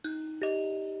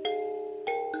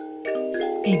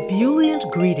Ebullient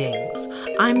greetings.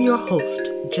 I'm your host,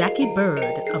 Jackie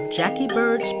Bird of Jackie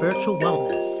Bird Spiritual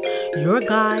Wellness, your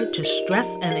guide to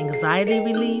stress and anxiety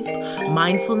relief,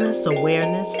 mindfulness,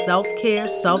 awareness, self-care,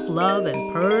 self-love,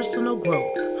 and personal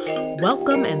growth.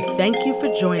 Welcome and thank you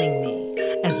for joining me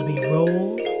as we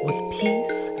roll with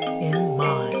peace in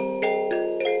mind.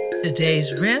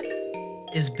 Today's riff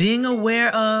is being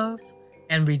aware of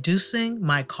and reducing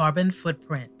my carbon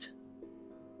footprint.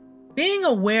 Being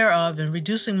aware of and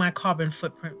reducing my carbon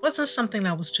footprint wasn't something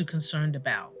I was too concerned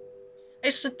about. I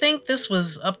used to think this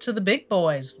was up to the big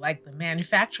boys, like the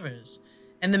manufacturers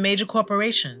and the major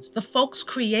corporations, the folks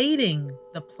creating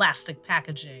the plastic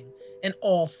packaging and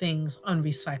all things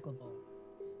unrecyclable.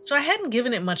 So I hadn't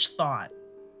given it much thought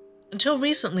until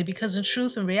recently, because in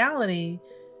truth and reality,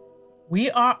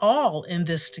 we are all in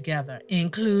this together,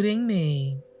 including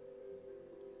me.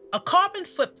 A carbon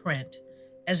footprint,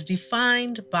 as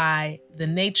defined by the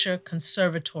Nature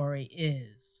Conservatory,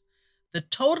 is the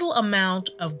total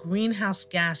amount of greenhouse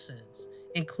gases,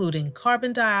 including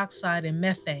carbon dioxide and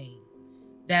methane,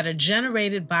 that are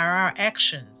generated by our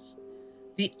actions.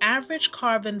 The average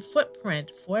carbon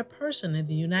footprint for a person in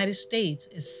the United States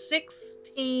is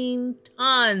 16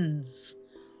 tons,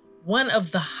 one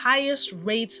of the highest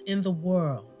rates in the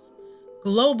world.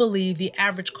 Globally, the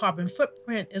average carbon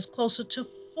footprint is closer to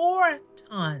 4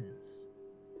 tons.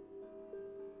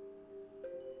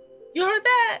 You heard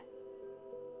that?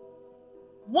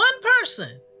 One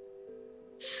person,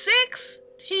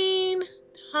 16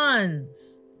 tons.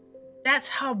 That's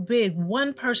how big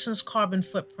one person's carbon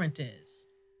footprint is.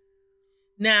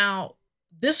 Now,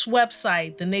 this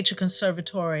website, the Nature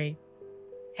Conservatory,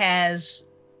 has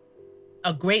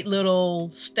a great little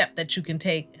step that you can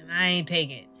take, and I ain't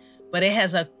take it, but it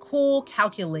has a cool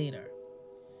calculator.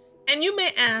 And you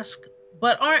may ask,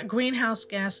 but aren't greenhouse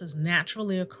gases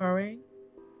naturally occurring?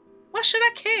 Why should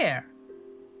I care?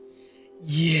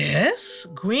 Yes,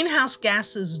 greenhouse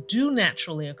gases do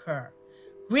naturally occur.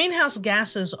 Greenhouse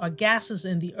gases are gases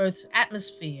in the Earth's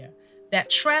atmosphere that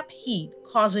trap heat,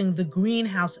 causing the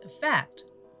greenhouse effect.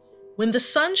 When the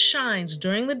sun shines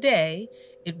during the day,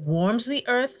 it warms the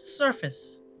Earth's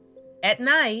surface. At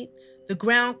night, the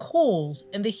ground cools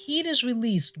and the heat is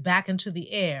released back into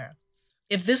the air.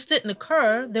 If this didn't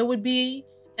occur, there would be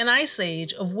an ice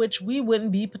age of which we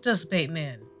wouldn't be participating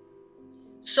in.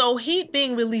 So heat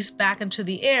being released back into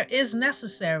the air is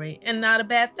necessary and not a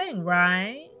bad thing,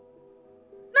 right?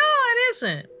 No, it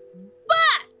isn't.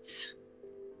 But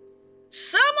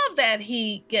some of that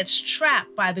heat gets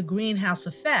trapped by the greenhouse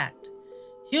effect.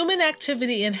 Human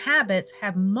activity and habits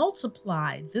have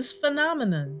multiplied this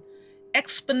phenomenon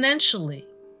exponentially.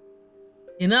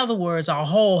 In other words, a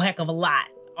whole heck of a lot.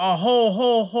 A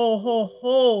whole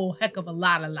heck of a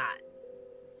lot.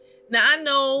 Now, I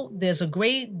know there's a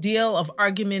great deal of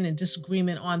argument and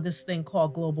disagreement on this thing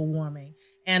called global warming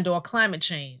and/or climate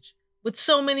change, with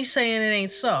so many saying it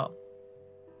ain't so.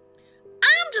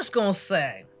 I'm just gonna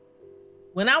say,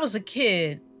 when I was a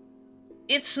kid,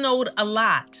 it snowed a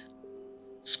lot.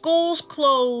 Schools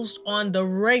closed on the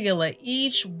regular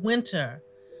each winter,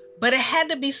 but it had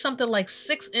to be something like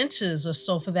 6 inches or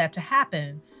so for that to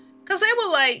happen. Because they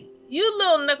were like, you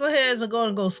little knuckleheads are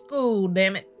going to go to school,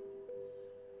 damn it.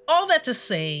 All that to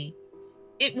say,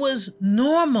 it was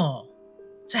normal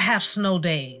to have snow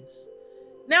days.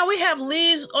 Now we have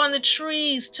leaves on the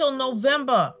trees till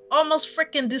November, almost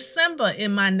freaking December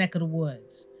in my neck of the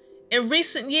woods. In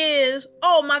recent years,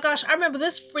 oh my gosh, I remember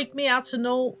this freaked me out to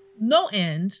no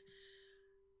end.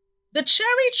 The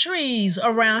cherry trees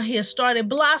around here started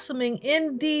blossoming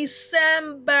in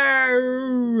December.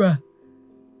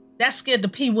 That scared the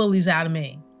pee-willies out of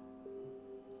me.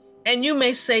 And you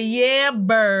may say, yeah,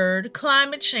 Bird,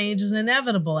 climate change is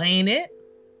inevitable, ain't it?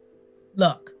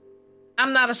 Look,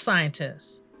 I'm not a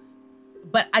scientist,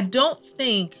 but I don't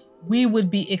think we would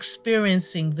be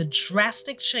experiencing the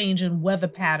drastic change in weather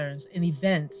patterns and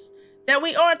events that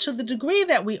we are to the degree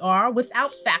that we are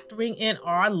without factoring in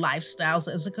our lifestyles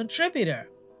as a contributor.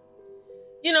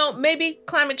 You know, maybe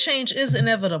climate change is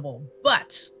inevitable,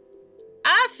 but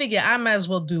I figure I might as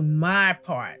well do my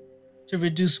part to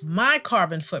reduce my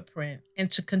carbon footprint and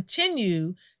to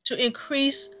continue to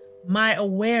increase my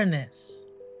awareness.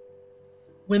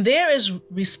 When there is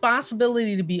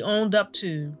responsibility to be owned up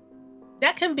to,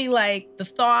 that can be like the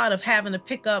thought of having to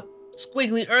pick up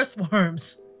squiggly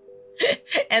earthworms.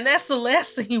 And that's the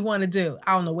last thing you want to do.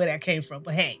 I don't know where that came from,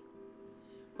 but hey.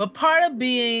 But part of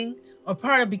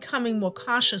becoming more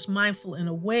conscious, mindful, and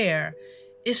aware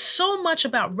is so much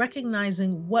about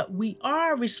recognizing what we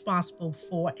are responsible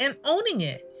for and owning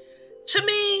it. To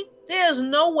me, there's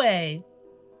no way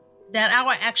that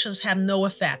our actions have no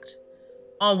effect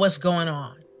on what's going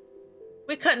on.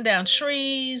 We're cutting down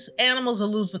trees. Animals are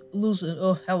losing.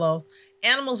 Oh, hello.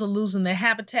 Animals are losing their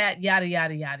habitat. Yada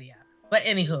yada yada yada. But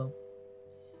anywho,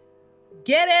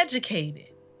 get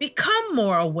educated. Become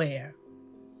more aware.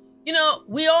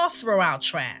 We all throw out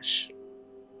trash.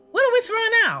 What are we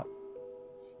throwing out?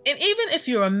 And even if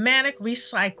you're a manic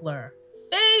recycler,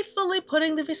 faithfully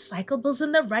putting the recyclables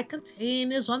in the right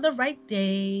containers on the right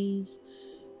days,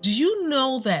 do you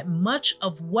know that much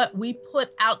of what we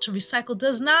put out to recycle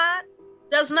does not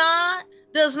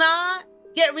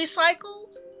get recycled?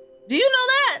 Do you know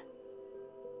that?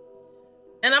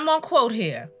 And I'm on quote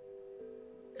here.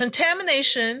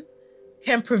 Contamination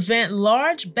can prevent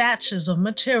large batches of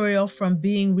material from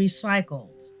being recycled.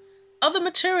 Other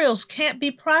materials can't be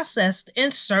processed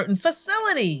in certain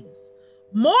facilities.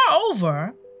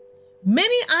 Moreover,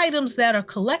 many items that are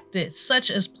collected,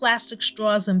 such as plastic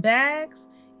straws and bags,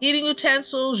 eating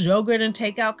utensils, yogurt and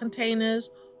takeout containers,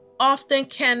 often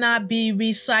cannot be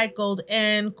recycled,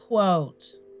 end quote.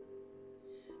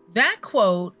 That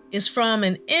quote is from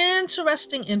an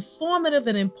interesting, informative,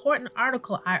 and important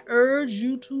article I urge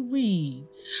you to read,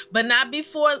 but not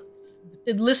before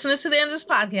listening to the end of this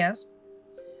podcast.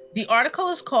 The article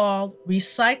is called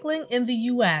Recycling in the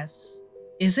U.S.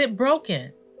 Is it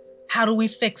broken? How do we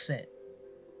fix it?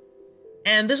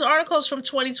 And this article is from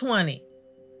 2020.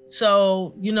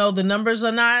 So, the numbers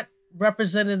are not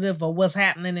representative of what's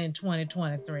happening in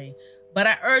 2023. But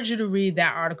I urge you to read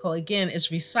that article. Again, it's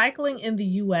Recycling in the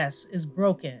U.S. is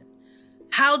broken.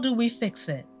 How do we fix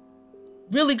it?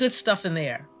 Really good stuff in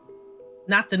there.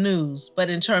 Not the news, but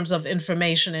in terms of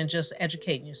information and just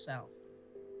educating yourself.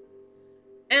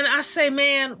 And I say,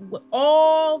 man, with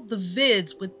all the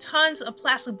vids with tons of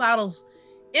plastic bottles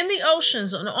in the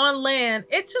oceans and on land,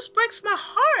 it just breaks my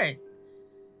heart.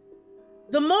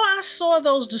 The more I saw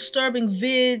those disturbing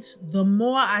vids, the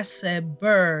more I said,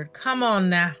 Bird, come on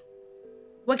now.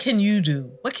 What can you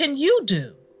do? What can you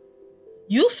do?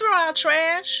 You throw out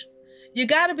trash. You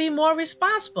got to be more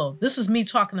responsible. This is me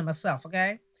talking to myself,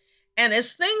 okay? And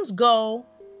as things go,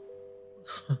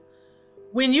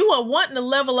 when you are wanting to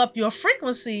level up your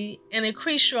frequency and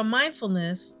increase your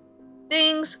mindfulness,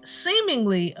 things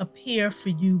seemingly appear for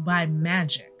you by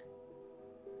magic.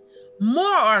 More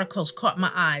articles caught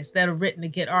my eyes that are written to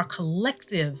get our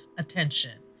collective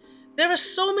attention. There are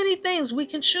so many things we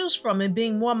can choose from in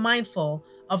being more mindful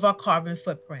of our carbon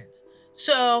footprint.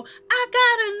 So I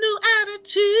got a new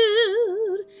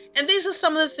attitude. And these are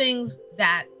some of the things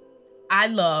that I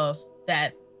love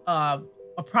that are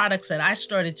products that I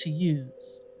started to use.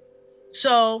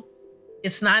 So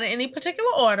it's not in any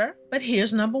particular order, but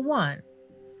here's number one.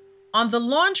 On the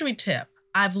laundry tip,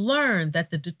 I've learned that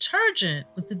the detergent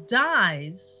with the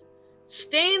dyes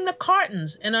stain the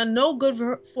cartons and are no good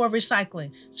for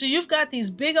recycling. So you've got these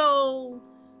big old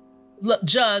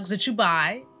jugs that you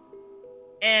buy,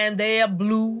 and they are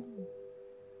blue,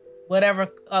 whatever,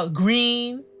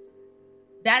 green.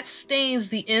 That stains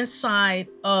the inside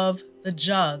of the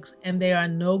jugs, and they are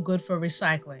no good for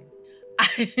recycling.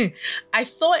 I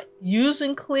thought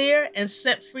using clear and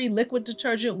scent-free liquid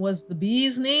detergent was the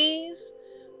bee's knees,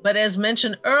 but as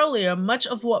mentioned earlier, much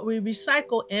of what we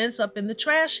recycle ends up in the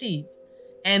trash heap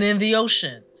and in the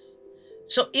oceans.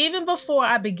 So even before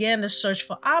I began to search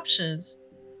for options,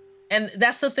 and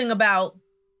that's the thing about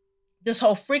this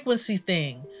whole frequency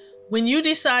thing, when you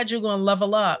decide you're going to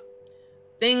level up,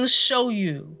 things show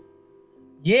you,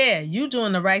 yeah, you're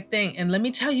doing the right thing. And let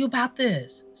me tell you about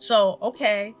this. So,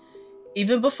 okay,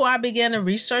 even before I began to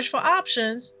research for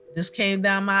options, this came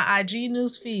down my IG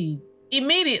news feed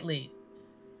immediately.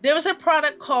 There was a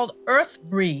product called Earth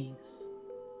Breeze.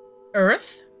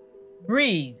 Earth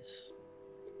Breeze.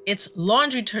 It's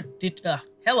laundry,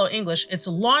 hello English, it's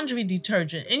laundry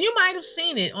detergent. And you might have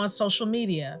seen it on social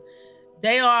media.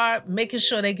 They are making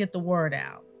sure they get the word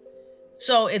out.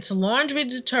 So it's laundry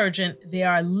detergent. They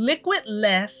are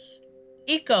liquid-less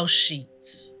eco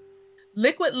sheets.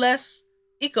 Liquid-less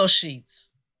eco sheets.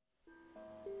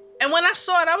 And when I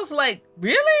saw it, I was like,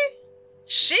 really?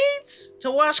 Sheets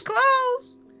to wash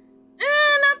clothes?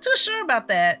 Not too sure about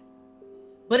that.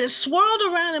 But it swirled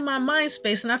around in my mind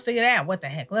space and I figured, what the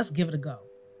heck? Let's give it a go.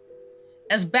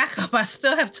 As backup, I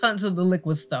still have tons of the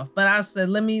liquid stuff, but I said,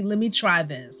 let me try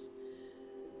this.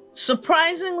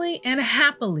 Surprisingly and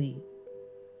happily,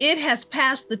 it has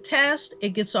passed the test. It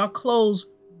gets our clothes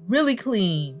really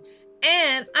clean.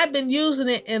 And I've been using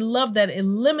it and love that it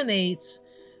eliminates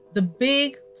the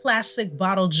big plastic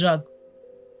bottle jug.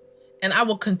 And I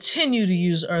will continue to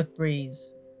use Earth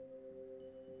Breeze.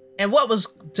 And what was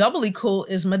doubly cool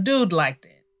is my dude liked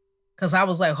it. Because I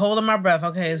was like holding my breath.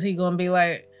 Okay, is he going to be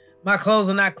like, My clothes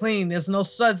are not clean. There's no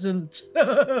suds in in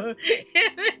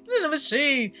the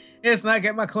machine. It's not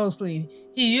getting my clothes clean.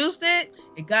 He used it.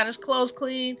 It got his clothes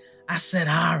clean. I said,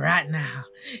 all right now.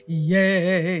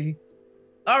 Yay.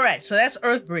 All right, so that's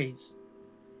Earth Breeze.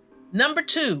 Number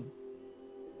 2,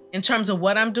 in terms of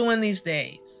what I'm doing these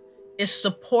days, is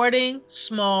supporting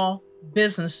small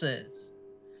businesses.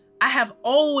 I have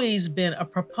always been a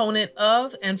proponent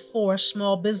of and for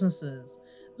small businesses.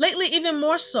 Lately, even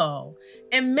more so.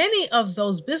 And many of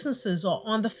those businesses are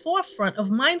on the forefront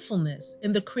of mindfulness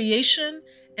in the creation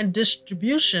and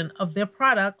distribution of their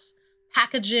products,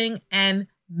 packaging, and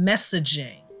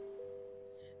messaging.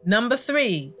 Number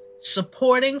 3,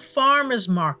 supporting farmers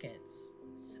markets.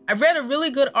 I read a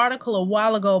really good article a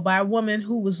while ago by a woman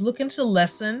who was looking to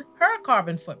lessen her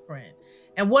carbon footprint.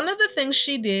 And one of the things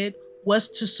she did was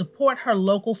to support her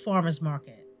local farmers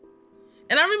market.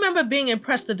 And I remember being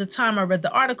impressed at the time I read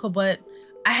the article, but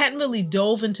I hadn't really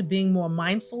dove into being more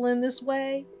mindful in this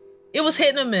way. It was hit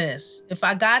and a miss. If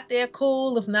I got there,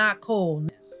 cool. If not, cool.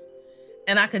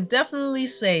 And I can definitely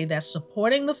say that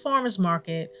supporting the farmers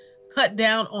market cut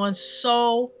down on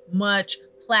so much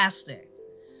plastic.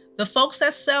 The folks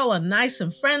that sell are nice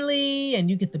and friendly, and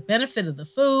you get the benefit of the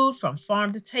food from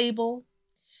farm to table.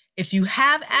 If you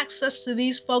have access to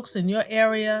these folks in your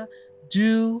area,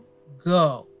 do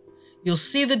go. You'll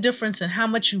see the difference in how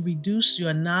much you reduce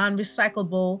your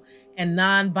non-recyclable and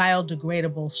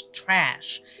non-biodegradable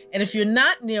trash. And if you're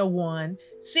not near one,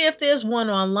 see if there's one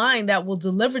online that will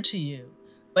deliver to you.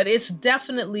 But it's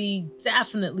definitely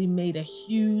made a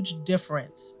huge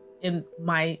difference in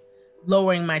my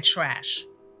lowering my trash.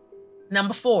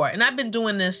 Number 4, and I've been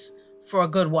doing this for a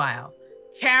good while,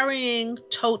 carrying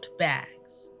tote bags.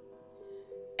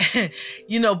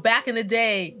 Back in the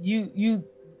day, you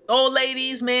old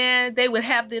ladies, man, they would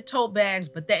have their tote bags,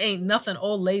 but there ain't nothing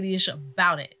old ladyish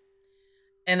about it.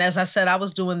 And as I said, I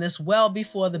was doing this well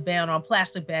before the ban on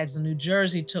plastic bags in New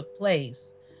Jersey took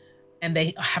place. And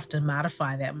they have to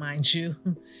modify that, mind you.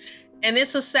 And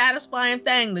it's a satisfying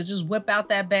thing to just whip out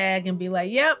that bag and be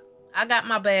like, yep, I got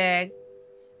my bag.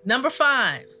 Number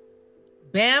 5,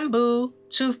 bamboo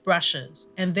toothbrushes.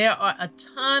 And there are a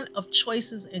ton of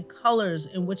choices and colors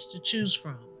in which to choose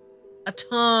from. A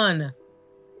ton.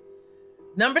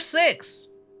 Number 6,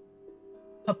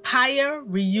 papaya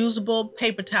reusable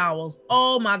paper towels.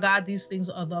 Oh my God, these things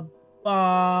are the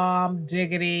bomb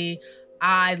diggity.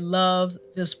 I love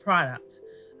this product.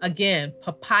 Again,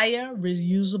 papaya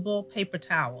reusable paper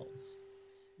towels.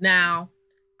 Now,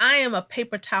 I am a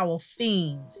paper towel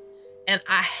fiend, and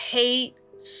I hate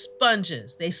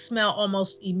sponges. They smell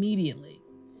almost immediately.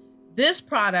 This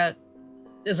product,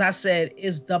 as I said,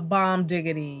 is the bomb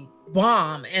diggity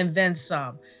bomb and then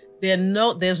some.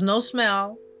 There's no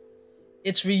smell.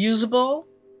 It's reusable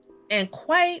and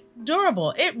quite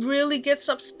durable. It really gets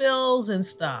up spills and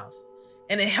stuff.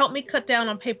 And it helped me cut down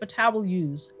on paper towel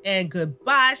use. And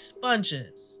goodbye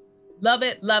sponges. Love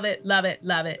it, love it, love it,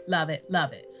 love it, love it,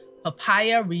 love it.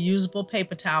 Papaya reusable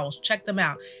paper towels. Check them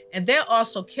out. And they're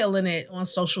also killing it on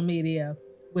social media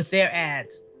with their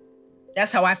ads.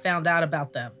 That's how I found out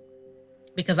about them,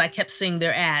 because I kept seeing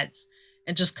their ads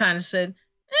and just kind of said,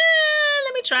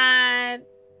 let me try it.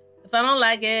 If I don't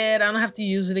like it, I don't have to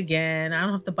use it again. I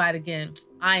don't have to buy it again.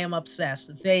 I am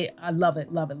obsessed. I love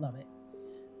it, love it, love it.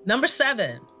 Number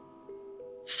 7,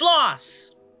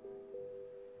 floss.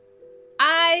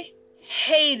 I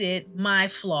hated my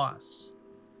floss,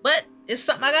 but it's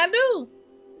something I gotta do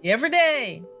every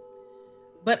day.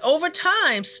 But over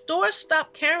time, stores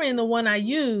stopped carrying the one I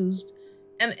used,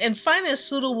 and finding a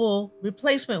suitable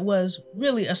replacement was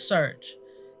really a search.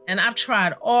 And I've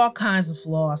tried all kinds of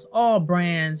floss, all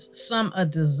brands, some a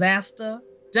disaster.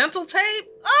 Dental tape?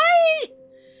 Aye!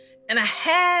 And I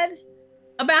had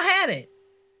it.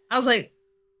 I was like,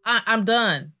 I'm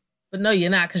done. But no, you're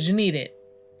not, because you need it.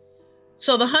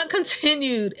 So the hunt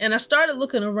continued, and I started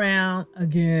looking around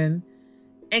again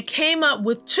and came up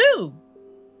with 2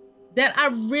 that I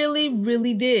really,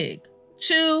 really dig.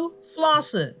 2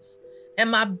 flosses.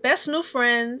 And my best new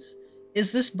friends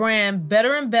is this brand,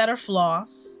 Better and Better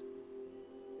Floss,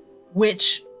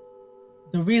 which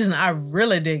the reason I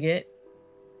really dig it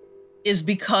is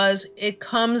because it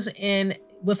comes in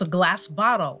with a glass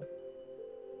bottle.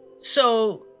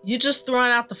 So you're just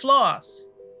throwing out the floss.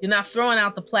 You're not throwing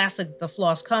out the plastic the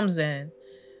floss comes in.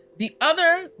 The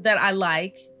other that I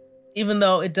like, even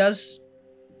though it does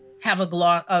have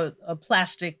a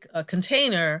plastic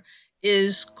container,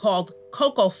 is called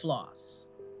Cocoa Floss.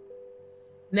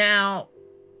 Now,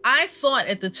 I thought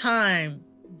at the time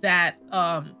that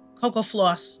Cocoa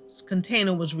Floss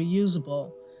container was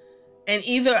reusable, and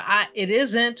either it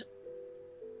isn't,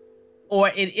 or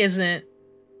it isn't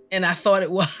and I thought it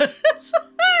was. I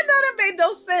know that made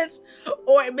no sense.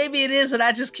 Or maybe it is and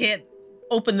I just can't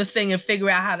open the thing and figure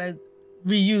out how to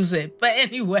reuse it. But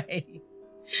anyway,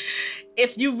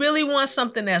 if you really want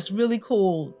something that's really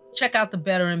cool, check out the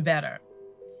Better and Better.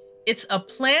 It's a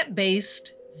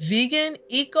plant-based, vegan,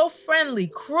 eco-friendly,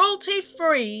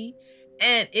 cruelty-free,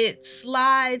 and it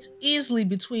slides easily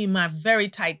between my very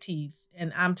tight teeth.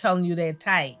 And I'm telling you, they're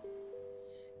tight.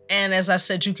 And as I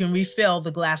said, you can refill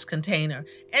the glass container.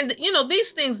 And,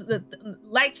 these things,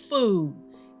 like food,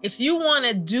 if you want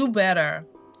to do better,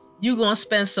 you're going to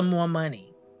spend some more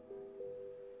money.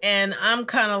 And I'm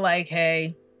kind of like,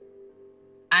 hey,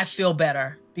 I feel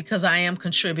better because I am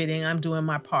contributing. I'm doing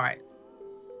my part.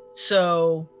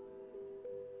 So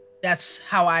that's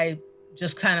how I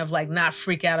just kind of like not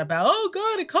freak out about, oh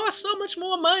God, it costs so much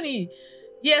more money.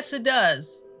 Yes, it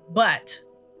does. But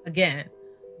again,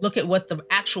 look at what the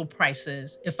actual price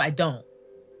is if I don't.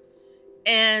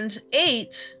 And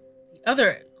 8, the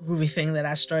other groovy thing that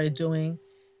I started doing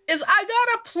is I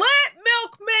got a plant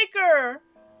milk maker.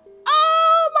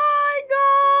 Oh my God.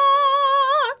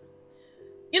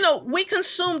 We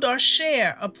consumed our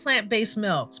share of plant-based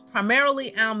milks,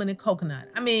 primarily almond and coconut.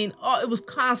 I mean, it was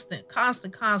constant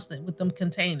with them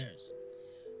containers.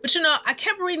 But I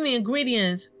kept reading the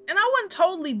ingredients and I wasn't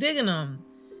totally digging them.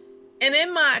 And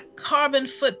in my carbon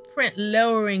footprint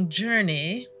lowering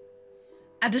journey,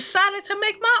 I decided to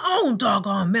make my own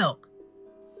doggone milk.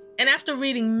 And after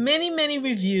reading many, many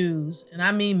reviews, and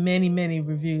I mean many, many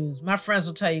reviews, my friends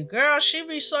will tell you, girl, she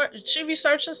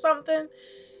researching something.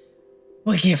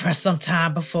 We'll give her some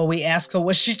time before we ask her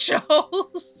what she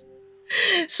chose.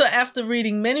 So after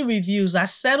reading many reviews, I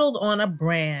settled on a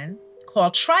brand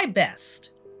called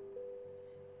Tribest.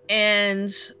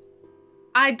 And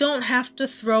I don't have to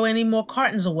throw any more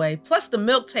cartons away. Plus the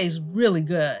milk tastes really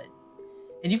good.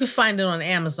 And you can find it on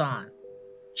Amazon.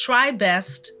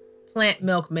 Tribest plant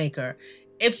milk maker.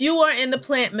 If you are into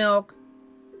plant milk,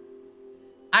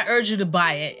 I urge you to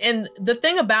buy it. And the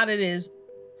thing about it is,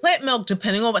 plant milk,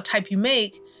 depending on what type you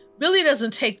make, really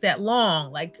doesn't take that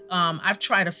long. Like, I've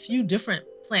tried a few different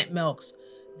plant milks.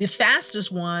 The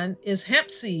fastest one is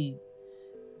hemp seed.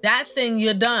 That thing,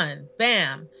 you're done.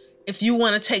 Bam. If you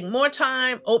want to take more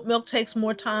time, oat milk takes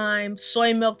more time,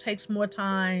 soy milk takes more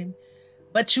time.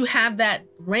 But you have that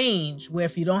range where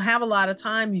if you don't have a lot of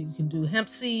time, you can do hemp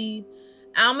seed.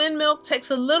 Almond milk takes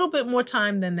a little bit more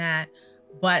time than that,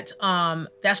 but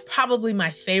that's probably my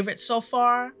favorite so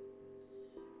far.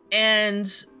 And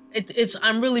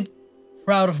I'm really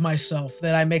proud of myself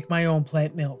that I make my own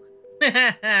plant milk.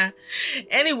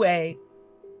 Anyway,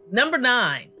 number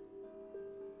 9,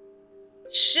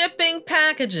 shipping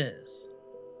packages.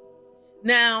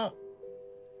 Now,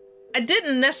 I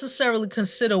didn't necessarily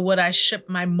consider what I ship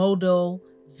my Modal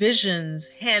Visions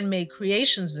handmade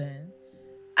creations in.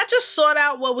 I just sought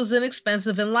out what was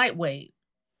inexpensive and lightweight.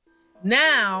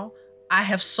 Now, I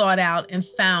have sought out and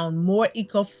found more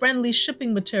eco-friendly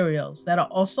shipping materials that are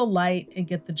also light and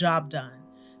get the job done.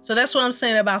 So that's what I'm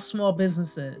saying about small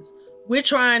businesses. We're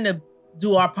trying to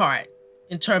do our part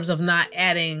in terms of not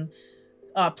adding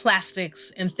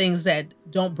plastics and things that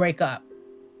don't break up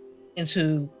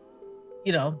into,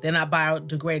 they're not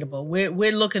biodegradable.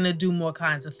 We're looking to do more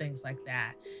kinds of things like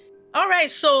that. All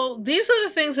right, so these are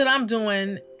the things that I'm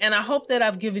doing, and I hope that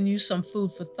I've given you some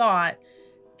food for thought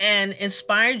and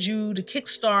inspired you to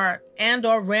kickstart and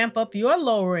or ramp up your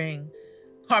lowering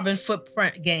carbon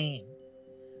footprint game.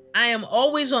 I am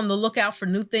always on the lookout for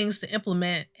new things to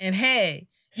implement. And hey,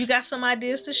 you got some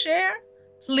ideas to share?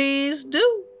 Please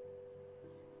do.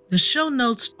 The show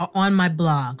notes are on my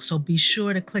blog, so be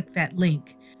sure to click that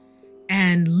link.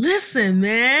 And listen,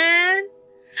 man,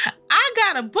 I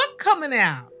got a book coming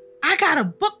out.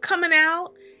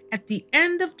 At the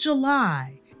end of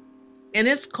July. And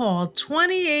it's called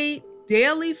 28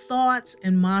 Daily Thoughts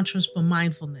and Mantras for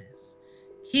Mindfulness,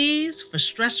 Keys for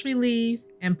Stress Relief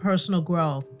and Personal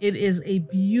Growth. It is a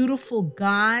beautiful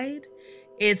guide.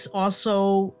 It's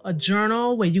also a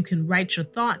journal where you can write your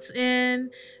thoughts in.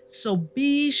 So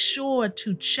be sure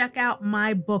to check out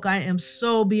my book. I am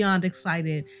so beyond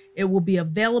excited. It will be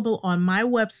available on my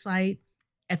website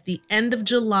at the end of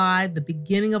July, the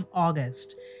beginning of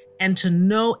August. And to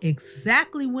know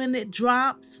exactly when it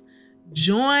drops,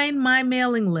 join my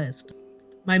mailing list.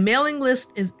 My mailing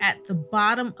list is at the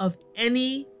bottom of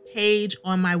any page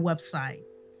on my website.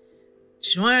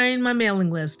 Join my mailing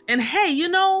list. And hey,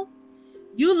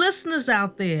 you listeners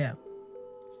out there,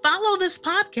 follow this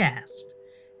podcast.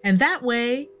 And that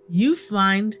way you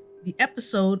find the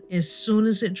episode as soon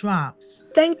as it drops.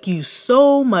 Thank you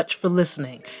so much for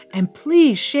listening, and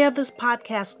please share this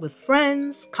podcast with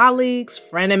friends, colleagues,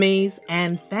 frenemies,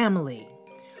 and family.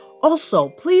 Also,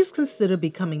 please consider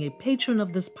becoming a patron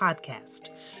of this podcast.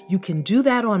 You can do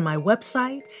that on my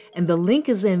website, and the link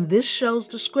is in this show's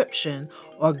description,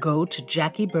 or go to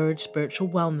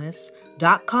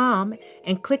JackieBirdSpiritualWellness.com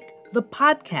and click the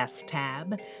podcast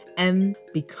tab and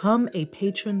become a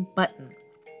patron button.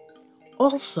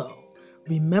 Also,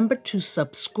 remember to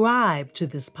subscribe to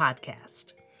this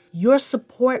podcast. Your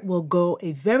support will go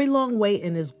a very long way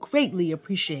and is greatly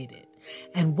appreciated.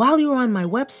 And while you're on my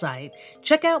website,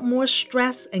 check out more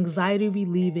stress, anxiety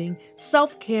relieving,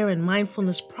 self-care, and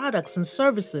mindfulness products and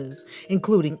services,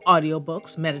 including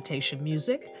audiobooks, meditation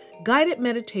music, guided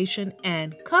meditation,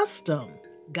 and custom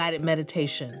guided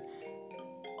meditation.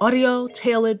 Audio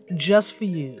tailored just for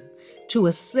you to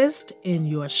assist in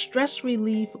your stress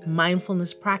relief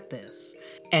mindfulness practice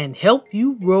and help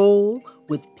you roll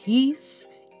with peace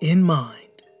in mind.